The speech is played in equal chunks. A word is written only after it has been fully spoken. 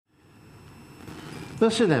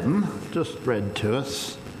Verse 11, just read to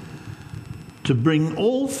us, to bring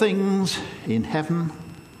all things in heaven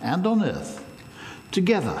and on earth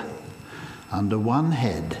together under one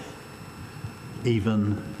head,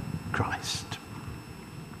 even Christ.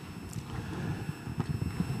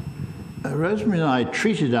 Rosemary and I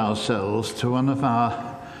treated ourselves to one of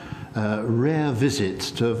our rare visits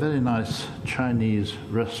to a very nice Chinese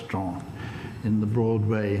restaurant in the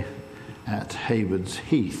Broadway at Haywards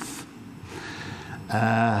Heath.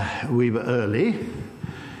 We were early,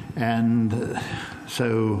 and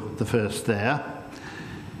so the first there.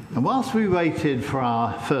 And whilst we waited for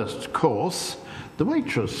our first course, the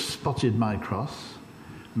waitress spotted my cross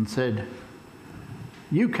and said,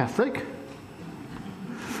 "You Catholic?"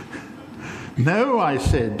 "No," I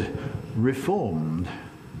said, "Reformed."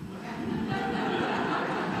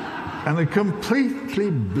 And a completely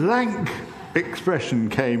blank expression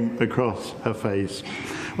came across her face.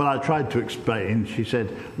 Well, I tried to explain. She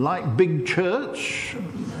said, "Like big church,"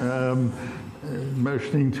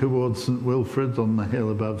 motioning towards St Wilfrid's on the hill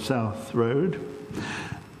above South Road.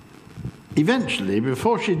 Eventually,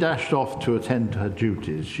 before she dashed off to attend to her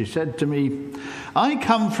duties, she said to me, "I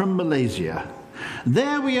come from Malaysia.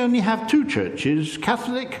 There we only have two churches,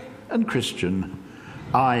 Catholic and Christian.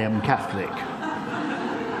 I am Catholic."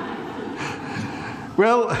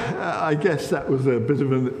 Well, I guess that was a bit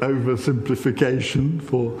of an oversimplification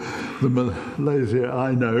for the Malaysia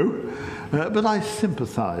I know, but I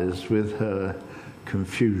sympathised with her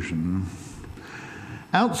confusion.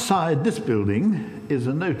 Outside this building is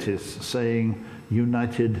a notice saying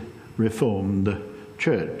United Reformed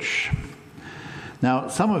Church. Now,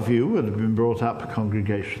 some of you would have been brought up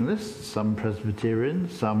Congregationalists, some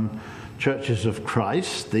Presbyterians, some Churches of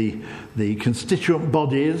Christ, the constituent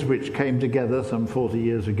bodies which came together some 40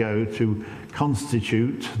 years ago to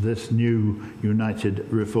constitute this new United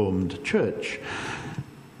Reformed Church.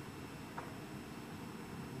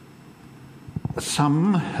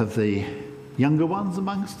 Some of the younger ones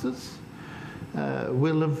amongst us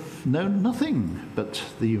will have known nothing but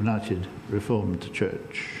the United Reformed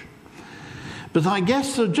Church. But I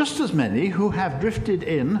guess there are just as many who have drifted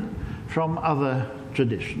in from other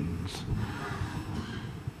traditions.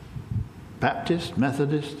 Baptist,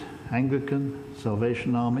 Methodist, Anglican,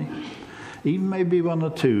 Salvation Army, even maybe one or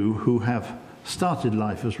two who have started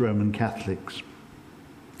life as Roman Catholics.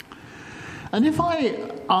 And if I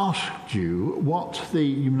asked you what the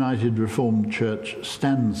United Reformed Church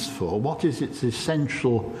stands for, what is its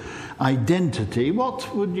essential identity,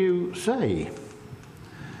 what would you say?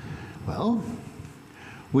 Well,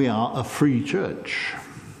 we are a free church.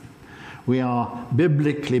 We are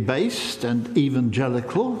biblically based and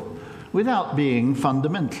evangelical without being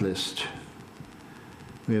fundamentalist.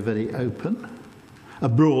 We are very open, a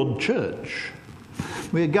broad church.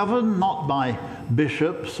 We are governed not by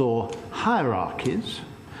bishops or hierarchies,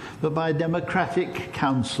 but by democratic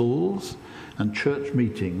councils and church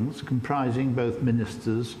meetings comprising both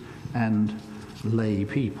ministers and lay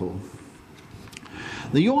people.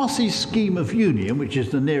 The URC scheme of union, which is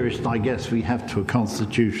the nearest, I guess, we have to a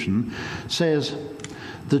constitution, says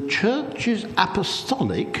the church is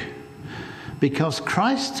apostolic because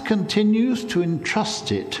Christ continues to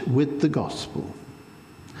entrust it with the gospel.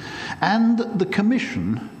 And the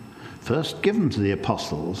commission, first given to the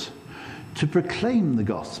apostles, to proclaim the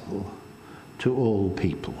gospel to all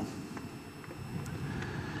people.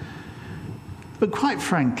 But quite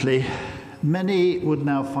frankly, many would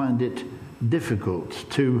now find it difficult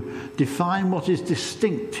to define what is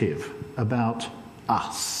distinctive about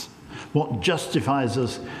us, what justifies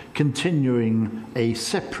us continuing a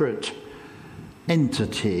separate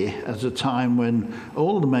entity at a time when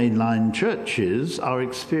all the mainline churches are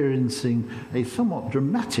experiencing a somewhat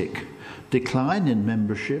dramatic decline in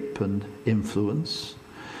membership and influence,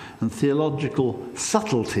 and theological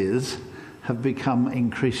subtleties have become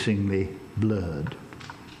increasingly blurred.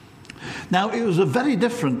 Now, it was a very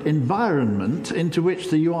different environment into which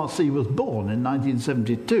the URC was born in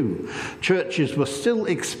 1972. Churches were still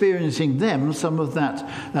experiencing some of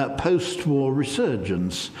that post-war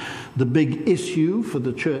resurgence. The big issue for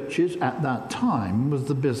the churches at that time was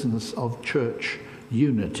the business of church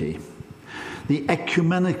unity. The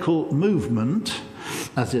ecumenical movement,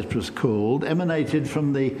 as it was called, emanated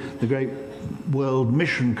from the great World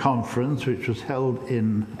Mission Conference, which was held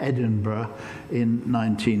in Edinburgh in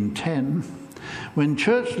 1910, when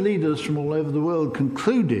church leaders from all over the world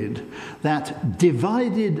concluded that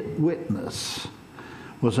divided witness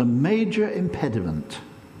was a major impediment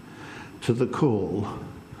to the call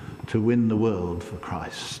to win the world for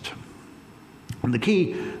Christ. And the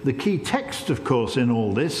key text, of course, in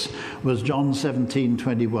all this was John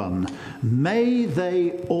 17:21. May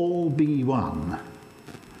they all be one,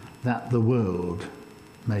 that the world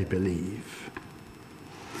may believe.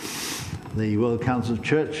 The World Council of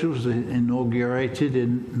Churches was inaugurated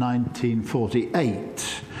in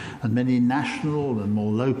 1948, and many national and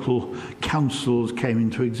more local councils came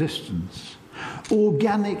into existence.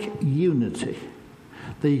 Organic unity,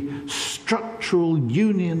 the structural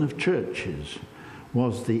union of churches,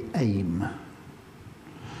 was the aim.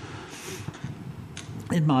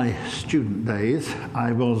 In my student days,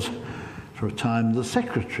 I was, for a time, the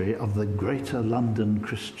secretary of the Greater London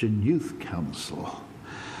Christian Youth Council,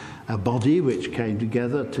 a body which came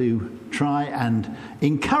together to try and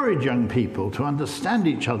encourage young people to understand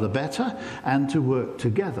each other better and to work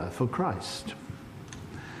together for Christ.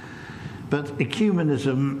 But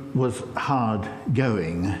ecumenism was hard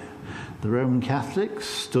going. The Roman Catholics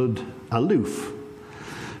stood aloof.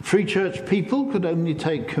 Free church people could only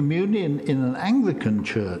take communion in an Anglican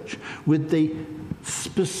church with the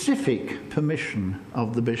specific permission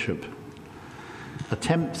of the bishop.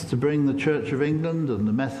 Attempts to bring the Church of England and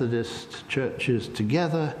the Methodist churches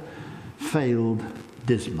together failed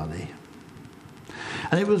dismally.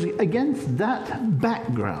 And it was against that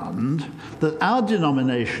background that our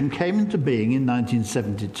denomination came into being in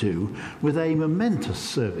 1972 with a momentous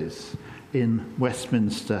service in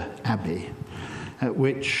Westminster Abbey, at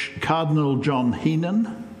which Cardinal John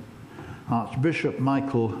Heenan, Archbishop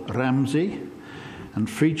Michael Ramsey, and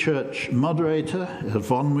Free Church moderator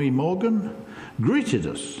Yvonne Morgan greeted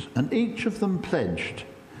us, and each of them pledged,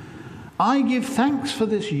 "I give thanks for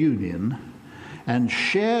this union and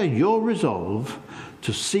share your resolve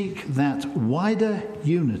to seek that wider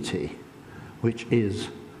unity which is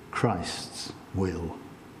Christ's will."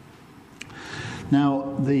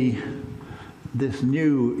 Now, this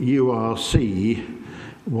new URC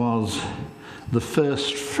was the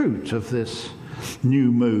first fruit of this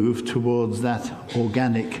new move towards that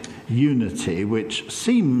organic unity which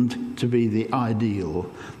seemed to be the ideal,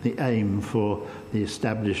 the aim for the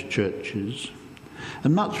established churches.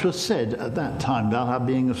 And much was said at that time about our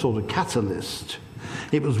being a sort of catalyst.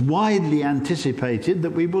 It was widely anticipated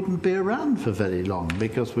that we wouldn't be around for very long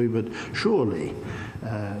because we would surely,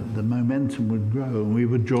 the momentum would grow and we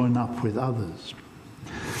would join up with others.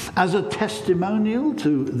 As a testimonial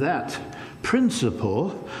to that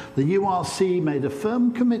principle, the URC made a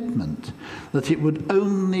firm commitment that it would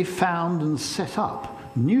only found and set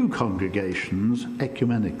up new congregations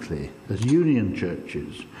ecumenically as union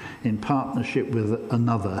churches in partnership with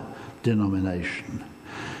another denomination.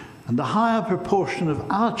 And the higher proportion of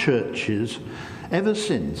our churches ever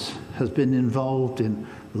since has been involved in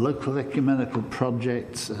local ecumenical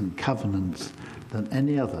projects and covenants than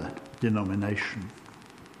any other denomination.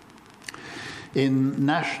 In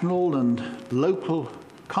national and local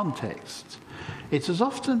contexts, it has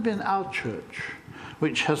often been our church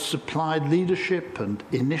which has supplied leadership and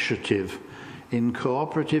initiative in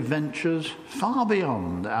cooperative ventures far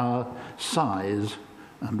beyond our size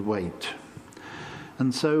and weight.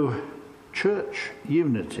 And so church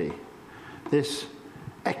unity, this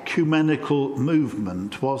ecumenical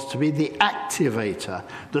movement, was to be the activator,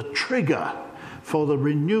 the trigger for the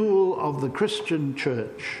renewal of the Christian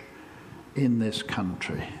church in this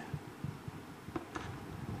country.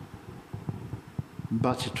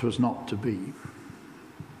 But it was not to be.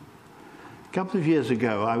 A couple of years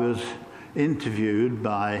ago, I was interviewed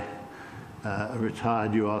by a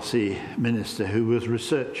retired URC minister who was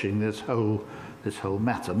researching this whole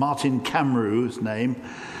matter. Martin Camrew's name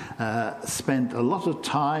spent a lot of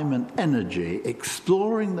time and energy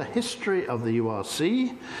exploring the history of the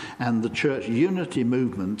URC and the church unity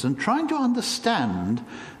movement and trying to understand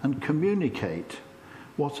and communicate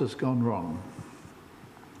what has gone wrong.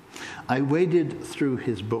 I waded through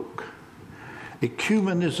his book,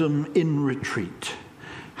 Ecumenism in Retreat,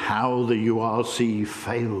 How the URC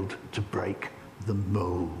Failed to Break the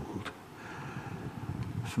Mold.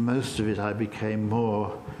 For most of it, I became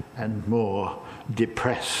more and more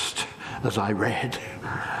depressed as I read.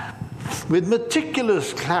 With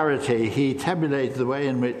meticulous clarity, he tabulated the way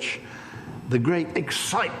in which the great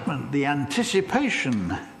excitement, the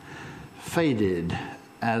anticipation, faded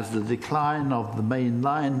as the decline of the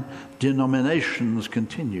mainline denominations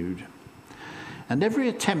continued. And every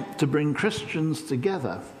attempt to bring Christians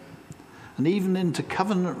together, and even into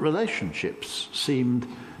covenant relationships, seemed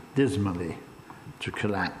dismally to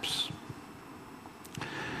collapse.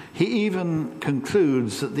 He even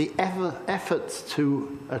concludes that the efforts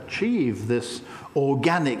to achieve this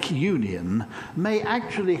organic union may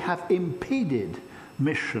actually have impeded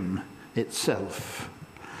mission itself.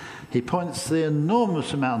 He points to the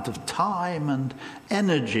enormous amount of time and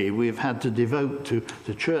energy we've had to devote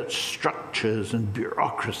to church structures and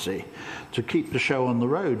bureaucracy to keep the show on the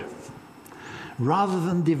road, rather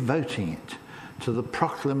than devoting it to the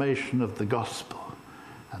proclamation of the gospel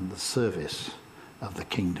and the service of the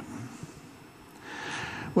kingdom.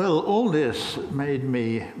 Well, all this made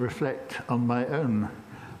me reflect on my own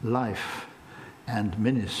life and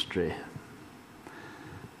ministry.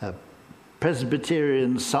 A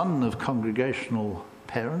Presbyterian son of congregational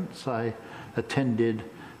parents, I attended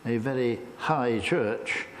a very high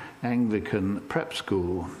church Anglican prep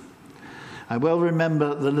school. I well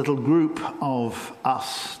remember the little group of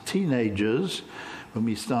us teenagers when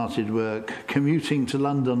we started work, commuting to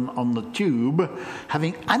London on the tube,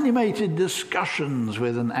 having animated discussions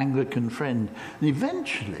with an Anglican friend, and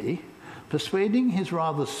eventually persuading his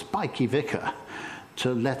rather spiky vicar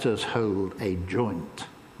to let us hold a joint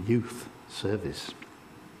youth service.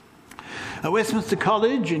 At Westminster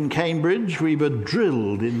College in Cambridge, we were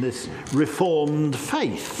drilled in this reformed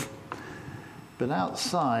faith. But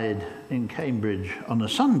outside in Cambridge on a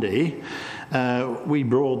Sunday, we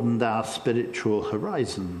broadened our spiritual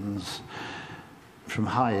horizons from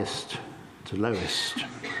highest to lowest.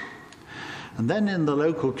 And then in the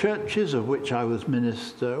local churches of which I was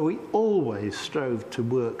minister, we always strove to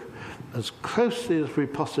work as closely as we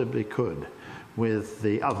possibly could with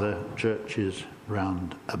the other churches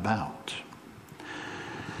round about.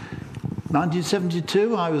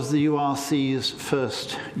 1972, I was the URC's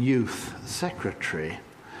first youth secretary,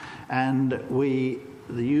 and we,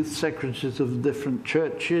 the youth secretaries of the different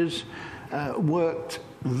churches, worked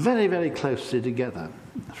very, very closely together.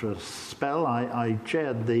 For a spell, I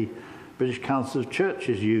chaired the British Council of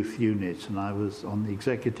Churches youth unit, and I was on the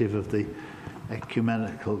executive of the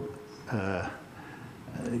Ecumenical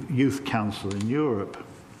Youth Council in Europe.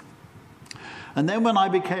 And then when I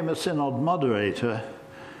became a synod moderator,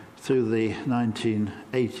 through the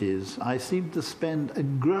 1980s, I seemed to spend a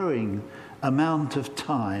growing amount of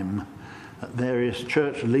time at various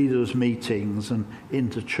church leaders' meetings and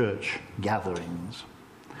inter-church gatherings.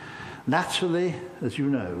 Naturally, as you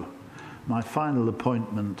know, my final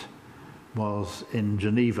appointment was in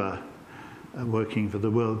Geneva, working for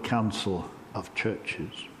the World Council of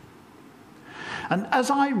Churches. And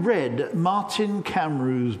as I read Martin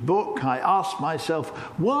Camrou's book, I asked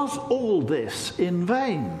myself, was all this in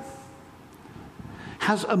vain?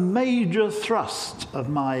 Has a major thrust of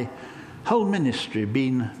my whole ministry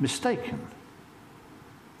been mistaken?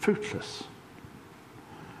 Fruitless?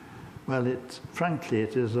 Well, frankly,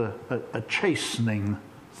 it is a chastening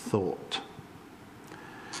thought.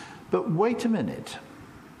 But wait a minute.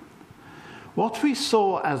 What we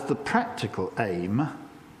saw as the practical aim,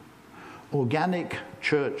 organic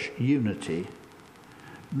church unity,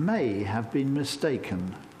 may have been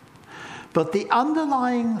mistaken. But the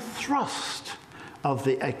underlying thrust of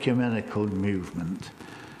the ecumenical movement,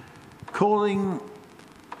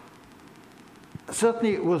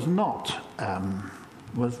 certainly it was not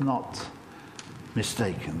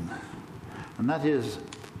mistaken. And that is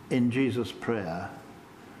in Jesus' prayer,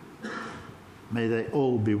 may they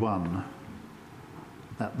all be one,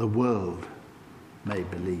 that the world may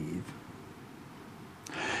believe.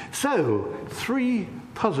 So, 3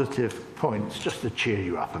 positive points, just to cheer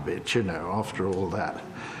you up a bit, after all that.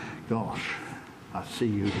 Gosh, I see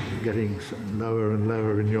you getting lower and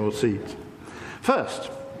lower in your seat.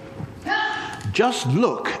 First, just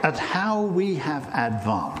look at how we have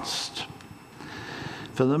advanced.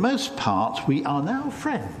 For the most part, we are now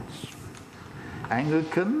friends.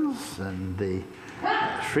 Anglicans and the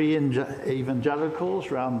Free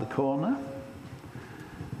Evangelicals round the corner,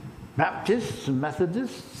 Baptists and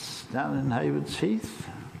Methodists down in Haywards Heath.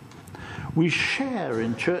 We share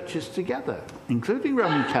in churches together, including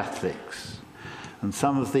Roman Catholics and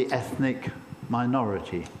some of the ethnic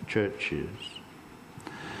minority churches.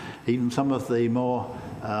 Even some of the more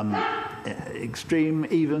extreme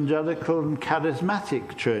evangelical and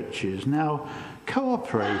charismatic churches now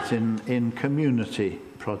cooperate in community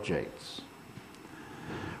projects.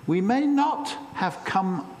 We may not have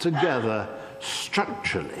come together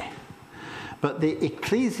structurally, but the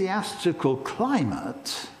ecclesiastical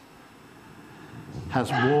climate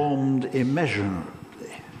has warmed immeasurably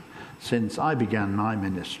since I began my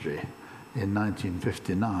ministry in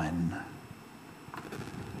 1959.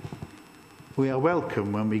 We are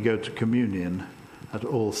welcome when we go to communion at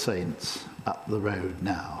All Saints up the road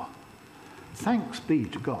now. Thanks be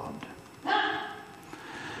to God.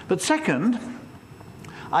 But second,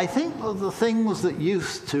 I think of the things that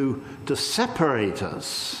used to separate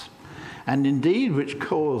us, and indeed which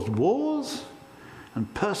caused wars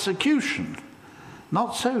and persecution,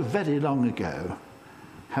 not so very long ago,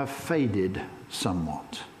 have faded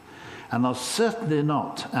somewhat and are certainly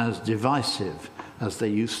not as divisive as they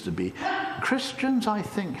used to be. Christians, I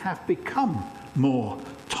think, have become more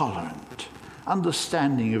tolerant,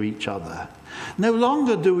 understanding of each other. No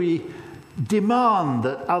longer do we demand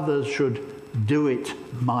that others should do it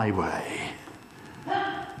my way.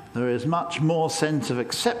 There is much more sense of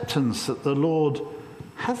acceptance that the Lord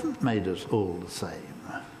hasn't made us all the same.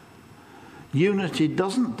 Unity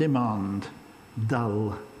doesn't demand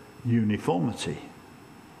dull uniformity.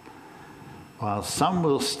 While some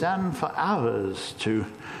will stand for hours to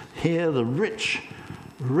hear the rich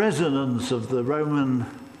resonance of the Russian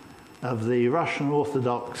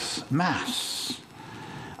Orthodox Mass,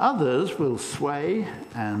 others will sway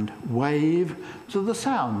and wave to the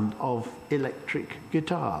sound of electric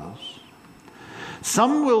guitars.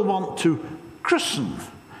 Some will want to christen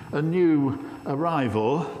a new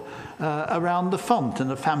arrival around the font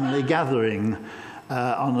in a family gathering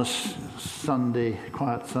on a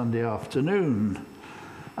quiet Sunday afternoon.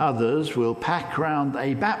 Others will pack round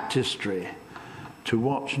a baptistry to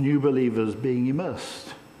watch new believers being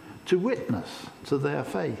immersed, to witness to their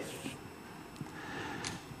faith.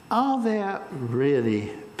 Are there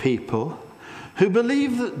really people who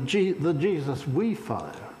believe that the Jesus we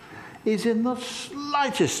follow is in the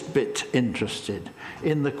slightest bit interested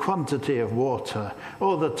in the quantity of water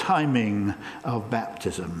or the timing of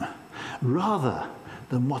baptism, rather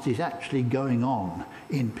than what is actually going on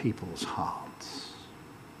in people's hearts?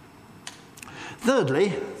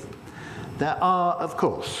 Thirdly, there are, of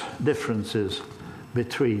course, differences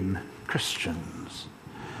between Christians,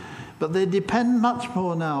 but they depend much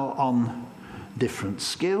more now on different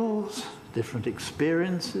skills, different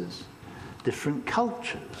experiences, different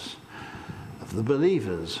cultures of the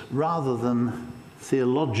believers, rather than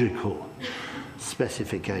theological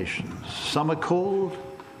specifications. Some are called,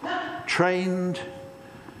 trained,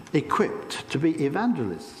 equipped to be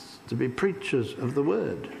evangelists, to be preachers of the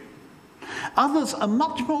word. Others are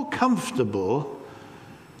much more comfortable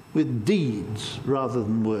with deeds rather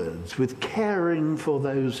than words, with caring for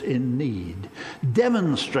those in need,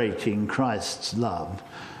 demonstrating Christ's love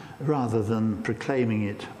rather than proclaiming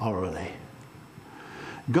it orally.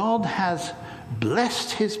 God has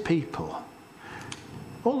blessed his people,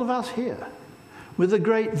 all of us here, with a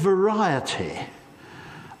great variety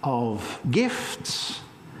of gifts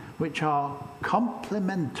which are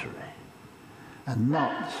complementary and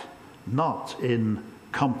not in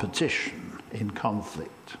competition, in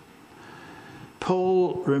conflict.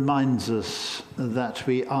 Paul reminds us that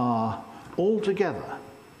we are altogether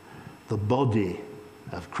the body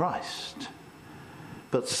of Christ,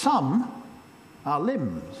 but some are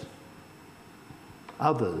limbs,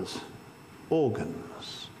 others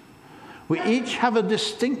organs. We each have a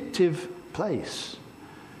distinctive place,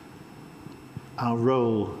 our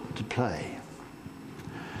role to play.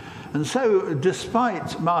 And so,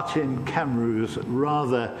 despite Martin Cameron's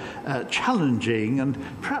rather challenging and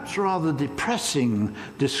perhaps rather depressing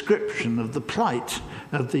description of the plight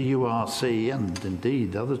of the URC and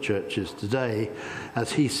indeed other churches today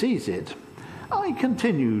as he sees it, I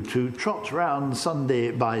continue to trot round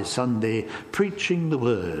Sunday by Sunday preaching the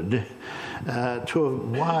word to a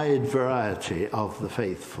wide variety of the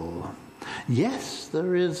faithful. Yes,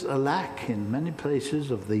 there is a lack in many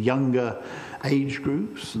places of the younger age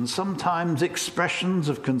groups, and sometimes expressions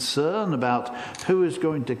of concern about who is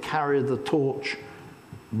going to carry the torch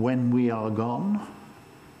when we are gone.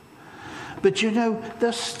 But you know,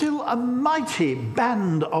 there's still a mighty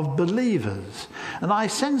band of believers, and I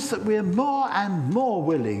sense that we're more and more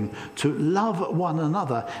willing to love one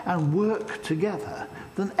another and work together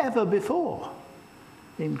than ever before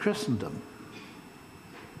in Christendom.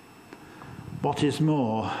 What is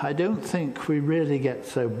more, I don't think we really get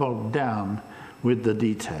so bogged down with the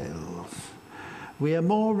details. We are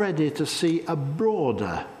more ready to see a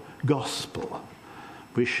broader gospel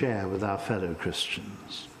we share with our fellow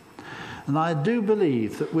Christians. And I do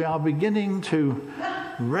believe that we are beginning to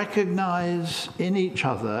recognize in each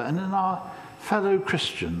other and in our fellow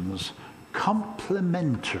Christians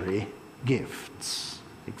complementary gifts,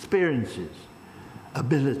 experiences,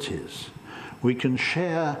 abilities we can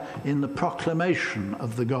share in the proclamation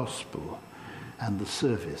of the gospel and the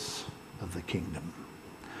service of the kingdom.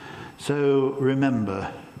 So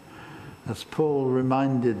remember, as Paul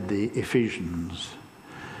reminded the Ephesians,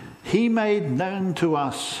 he made known to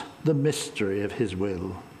us the mystery of his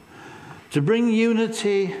will, to bring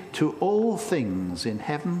unity to all things in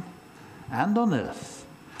heaven and on earth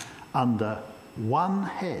under one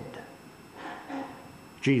head,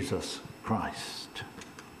 Jesus Christ.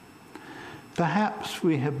 Perhaps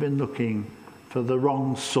we have been looking for the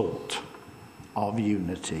wrong sort of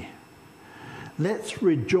unity. Let's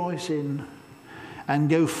rejoice in and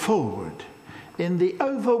go forward in the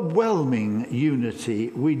overwhelming unity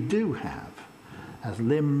we do have as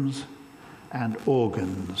limbs and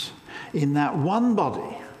organs in that one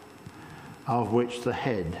body of which the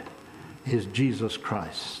head is Jesus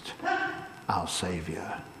Christ, our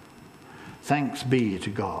Saviour. Thanks be to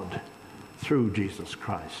God through Jesus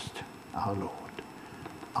Christ, our Lord.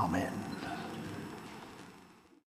 Amen.